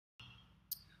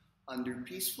Under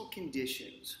peaceful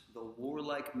conditions, the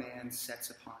warlike man sets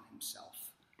upon himself.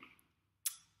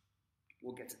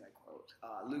 We'll get to that quote.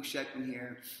 Luke Sheckman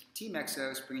here, Team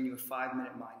Exos, bringing you a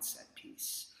 5-minute mindset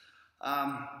piece.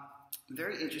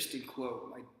 Very interesting quote.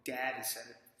 My dad has said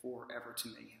it forever to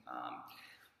me,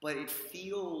 but it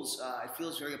feels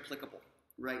very applicable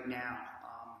right now.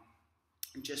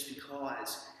 Just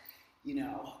because,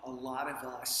 a lot of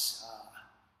us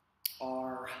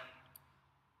are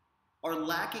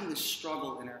lacking the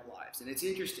struggle in our lives. And it's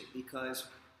interesting because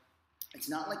it's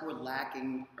not like we're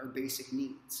lacking our basic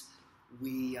needs.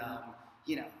 We, at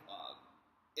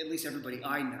least everybody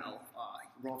I know,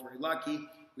 we're all very lucky.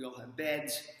 We all have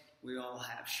beds. We all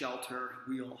have shelter.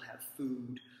 We all have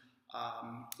food.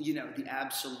 The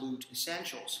absolute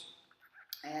essentials.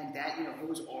 And that,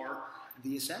 those are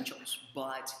the essentials.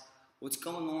 But what's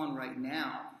going on right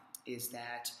now is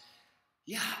that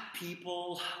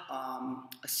people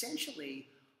essentially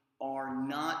are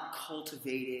not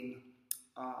cultivating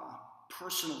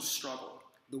personal struggle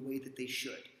the way that they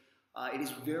should. It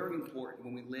is very important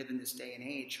when we live in this day and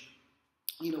age,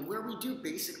 where we do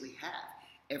basically have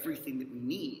everything that we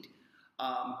need.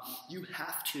 You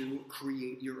have to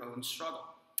create your own struggle.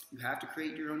 You have to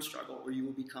create your own struggle or you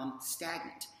will become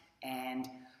stagnant. And,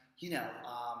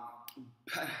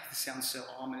 this sounds so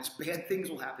ominous, bad things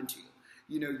will happen to you.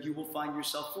 You will find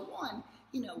yourself, for one,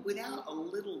 without a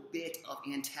little bit of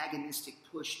antagonistic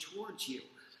push towards you.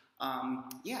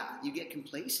 You get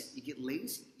complacent, you get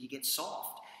lazy, you get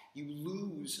soft, you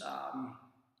lose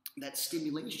that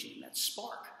stimulation, that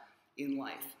spark in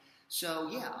life. So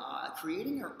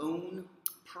creating our own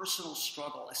personal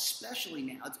struggle, especially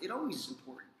now, it always is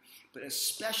important, but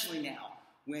especially now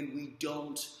when we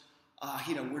don't,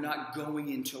 we're not going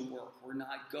into work, we're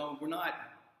not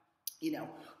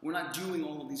doing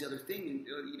all of these other things,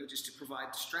 just to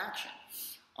provide distraction.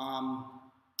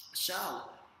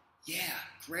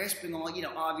 Grasping all,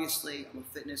 obviously I'm a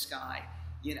fitness guy,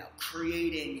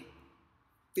 creating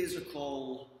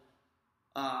physical,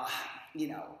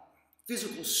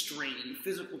 physical strain,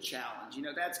 physical challenge,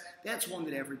 that's one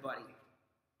that everybody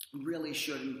really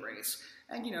should embrace.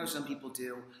 And, some people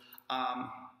do,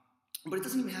 but it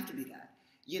doesn't even have to be that.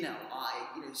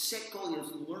 Set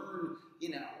goals, learn,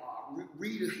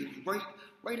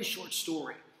 write a short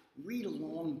story, read a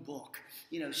long book,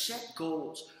 set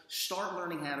goals, start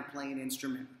learning how to play an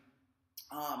instrument,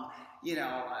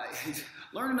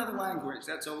 learn another language.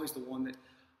 That's always the one that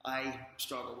I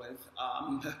struggle with,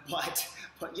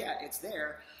 but it's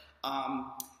there.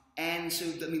 And so,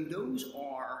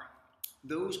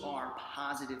 those are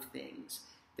positive things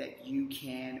that you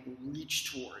can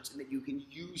reach towards and that you can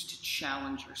use to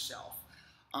challenge yourself.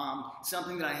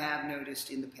 Something that I have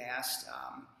noticed in the past,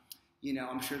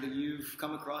 I'm sure that you've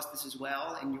come across this as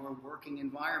well in your working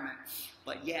environment,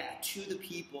 but to the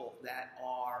people that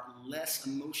are less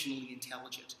emotionally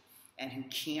intelligent and who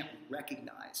can't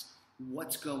recognize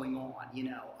what's going on,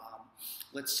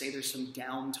 let's say there's some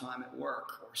downtime at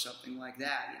work or something like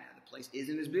that, the place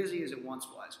isn't as busy as it once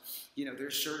was.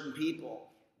 There's certain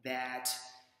people that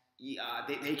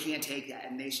they can't take that,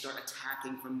 and they start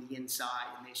attacking from the inside,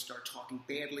 and they start talking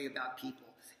badly about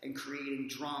people and creating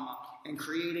drama and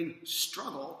creating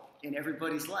struggle in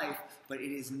everybody's life, but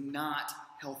it is not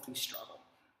healthy struggle.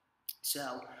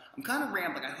 So I'm kind of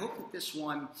rambling. I hope that this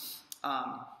one,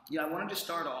 I wanted to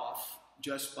start off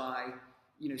just by,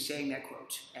 saying that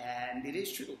quote, and it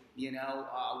is true.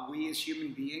 We as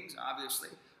human beings, obviously,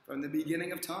 from the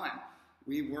beginning of time,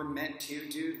 we were meant to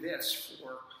do this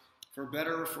for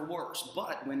better or for worse.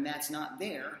 But when that's not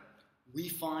there, we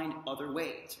find other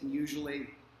ways. And usually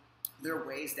there are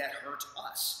ways that hurt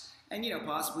us. And,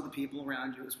 possibly the people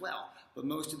around you as well. But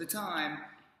most of the time,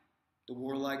 the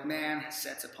warlike man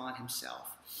sets upon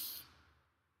himself.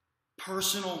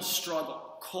 Personal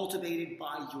struggle cultivated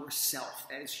by yourself.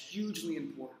 That is hugely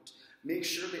important. Make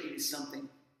sure that it is something,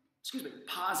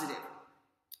 positive.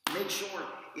 Make sure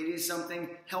it is something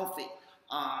healthy.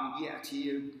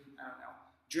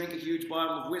 Drink a huge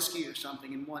bottle of whiskey or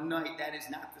something in one night, that is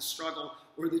not the struggle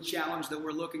or the challenge that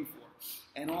we're looking for.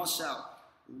 And also,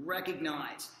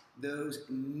 recognize those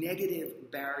negative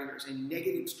barriers and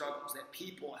negative struggles that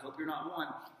people, I hope you're not one,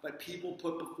 but people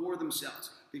put before themselves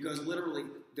because literally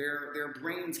their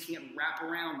brains can't wrap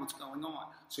around what's going on.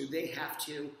 So they have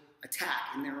to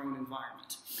attack in their own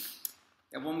environment.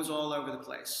 That one was all over the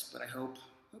place, but I hope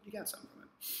you got something from it.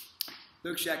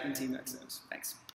 Luke Sheckman, Team Exos. Thanks.